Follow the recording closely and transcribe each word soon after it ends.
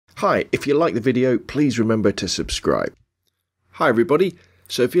Hi, if you like the video, please remember to subscribe. Hi everybody,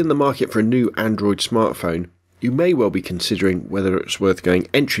 so if you're in the market for a new Android smartphone, you may well be considering whether it's worth going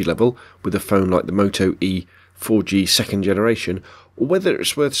entry level with a phone like the Moto E 4G second generation, or whether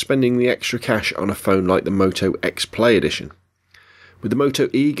it's worth spending the extra cash on a phone like the Moto X Play Edition. With the Moto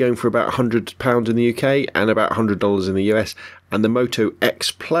E going for about £100 in the UK and about $100 in the US, and the Moto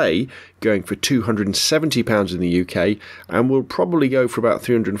X Play going for £270 in the UK and will probably go for about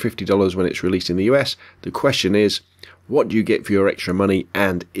 $350 when it's released in the US, the question is, what do you get for your extra money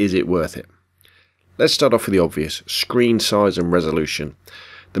and is it worth it? Let's start off with the obvious, screen size and resolution.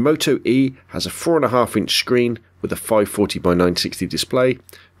 The Moto E has a 4.5 inch screen with a 540 by 960 display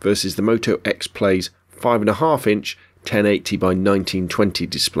versus the Moto X Play's 5.5 inch 1080 by 1920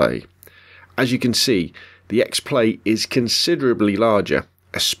 display. As you can see, the X Play is considerably larger,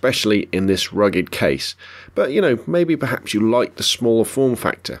 especially in this rugged case, but maybe perhaps you like the smaller form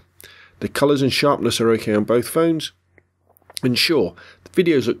factor. The colours and sharpness are okay on both phones, and sure, the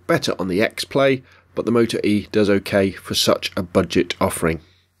videos look better on the X Play, but the Moto E does okay for such a budget offering.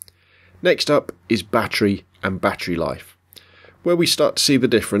 Next up is battery and battery life, where we start to see the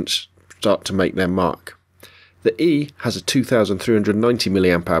difference start to make their mark. The E has a 2390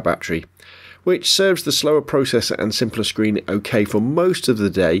 mAh battery, which serves the slower processor and simpler screen okay for most of the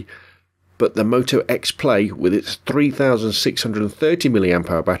day, but the Moto X Play with its 3630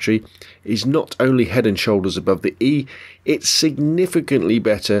 mAh battery is not only head and shoulders above the E, it's significantly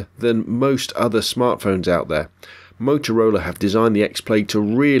better than most other smartphones out there. Motorola have designed the X Play to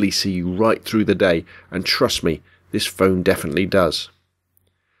really see you right through the day, and trust me, this phone definitely does.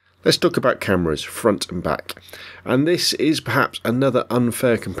 Let's talk about cameras, front and back, and this is perhaps another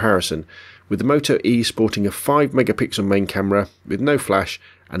unfair comparison, with the Moto E sporting a 5 megapixel main camera with no flash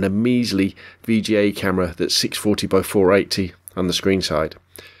and a measly VGA camera that's 640 by 480 on the screen side.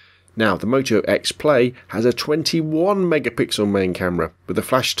 Now the Moto X Play has a 21 megapixel main camera with a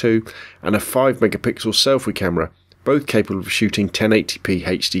flash 2 and a 5 megapixel selfie camera, both capable of shooting 1080p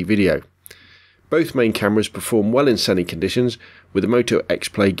HD video. Both main cameras perform well in sunny conditions, with the Moto X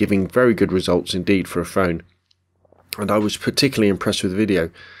Play giving very good results indeed for a phone. And I was particularly impressed with the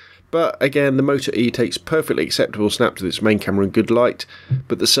video. But again, the Moto E takes perfectly acceptable snaps with its main camera in good light,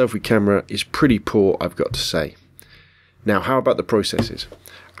 but the selfie camera is pretty poor, I've got to say. Now, how about the processors?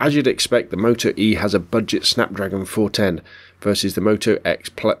 As you'd expect, the Moto E has a budget Snapdragon 410 versus the Moto X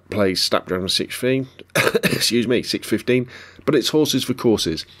Play's Snapdragon 615, but it's horses for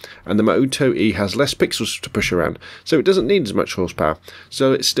courses, and the Moto E has less pixels to push around, so it doesn't need as much horsepower,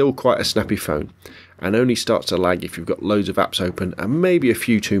 so it's still quite a snappy phone, and only starts to lag if you've got loads of apps open and maybe a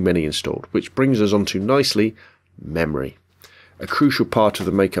few too many installed, which brings us on to nicely, memory. A crucial part of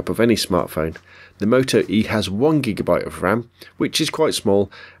the makeup of any smartphone. The Moto E has 1GB of RAM, which is quite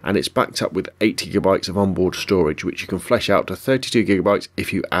small, and it's backed up with 8GB of onboard storage, which you can flesh out to 32GB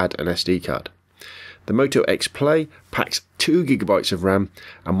if you add an SD card. The Moto X Play packs 2GB of RAM,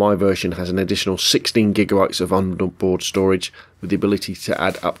 and my version has an additional 16GB of onboard storage with the ability to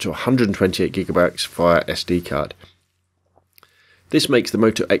add up to 128GB via SD card. This makes the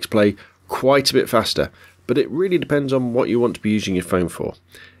Moto X Play quite a bit faster, but it really depends on what you want to be using your phone for.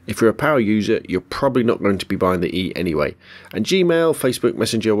 If you're a power user, you're probably not going to be buying the E anyway, and Gmail, Facebook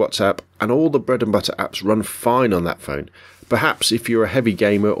Messenger, WhatsApp and all the bread and butter apps run fine on that phone. Perhaps if you're a heavy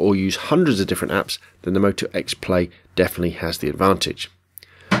gamer or use hundreds of different apps, then the Moto X Play definitely has the advantage.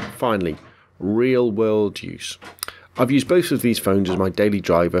 Finally, real world use. I've used both of these phones as my daily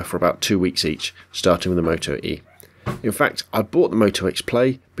driver for about 2 weeks each, starting with the Moto E. In fact, I bought the Moto X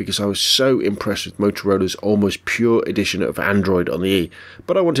Play because I was so impressed with Motorola's almost pure edition of Android on the E,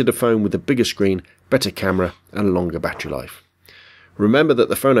 but I wanted a phone with a bigger screen, better camera and longer battery life. Remember that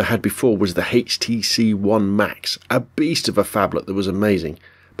the phone I had before was the HTC One Max, a beast of a phablet that was amazing,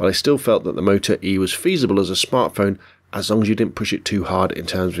 but I still felt that the Moto E was feasible as a smartphone as long as you didn't push it too hard in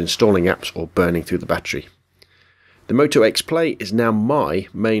terms of installing apps or burning through the battery. The Moto X Play is now my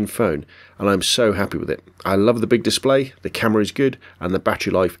main phone, and I'm so happy with it. I love the big display, the camera is good, and the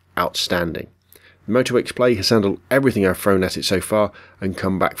battery life outstanding. The Moto X Play has handled everything I've thrown at it so far and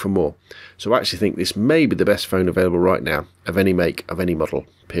come back for more, so I actually think this may be the best phone available right now, of any make, of any model,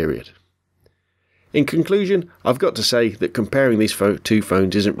 period. In conclusion, I've got to say that comparing these two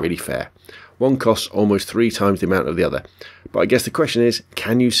phones isn't really fair. One costs almost 3 times the amount of the other. But I guess the question is,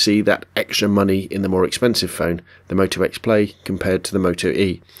 can you see that extra money in the more expensive phone, the Moto X Play, compared to the Moto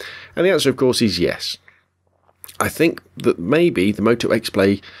E? And the answer, of course, is yes. I think that maybe the Moto X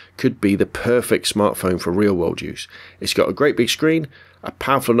Play could be the perfect smartphone for real-world use. It's got a great big screen, a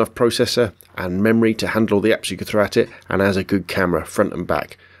powerful enough processor, and memory to handle all the apps you could throw at it, and has a good camera, front and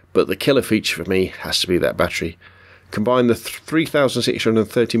back. but the killer feature for me has to be that battery. Combine the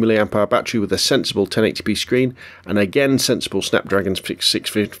 3630 mAh battery with a sensible 1080p screen and again sensible Snapdragon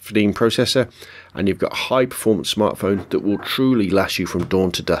 615 processor, and you've got a high performance smartphone that will truly last you from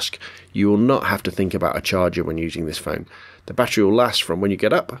dawn to dusk. You will not have to think about a charger when using this phone. The battery will last from when you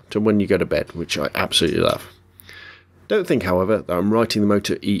get up to when you go to bed, which I absolutely love. Don't think, however, that I'm writing the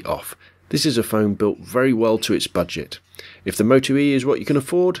Moto E off. This is a phone built very well to its budget. If the Moto E is what you can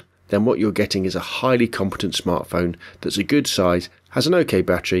afford, then what you're getting is a highly competent smartphone that's a good size, has an okay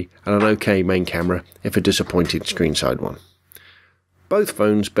battery and an okay main camera, if a disappointing screen side one. Both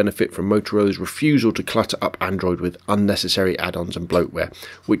phones benefit from Motorola's refusal to clutter up Android with unnecessary add-ons and bloatware,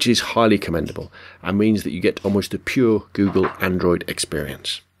 which is highly commendable and means that you get almost a pure Google Android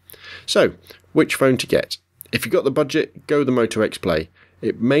experience. So, which phone to get? If you've got the budget, go the Moto X Play.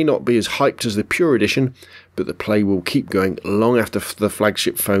 It may not be as hyped as the Pure Edition, but the Play will keep going long after the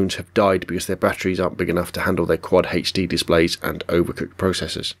flagship phones have died because their batteries aren't big enough to handle their Quad HD displays and overcooked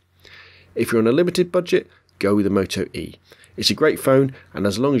processors. If you're on a limited budget, go with the Moto E. It's a great phone, and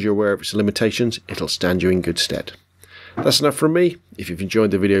as long as you're aware of its limitations, it'll stand you in good stead. That's enough from me. If you've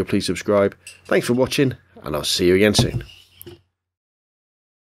enjoyed the video, please subscribe. Thanks for watching, and I'll see you again soon.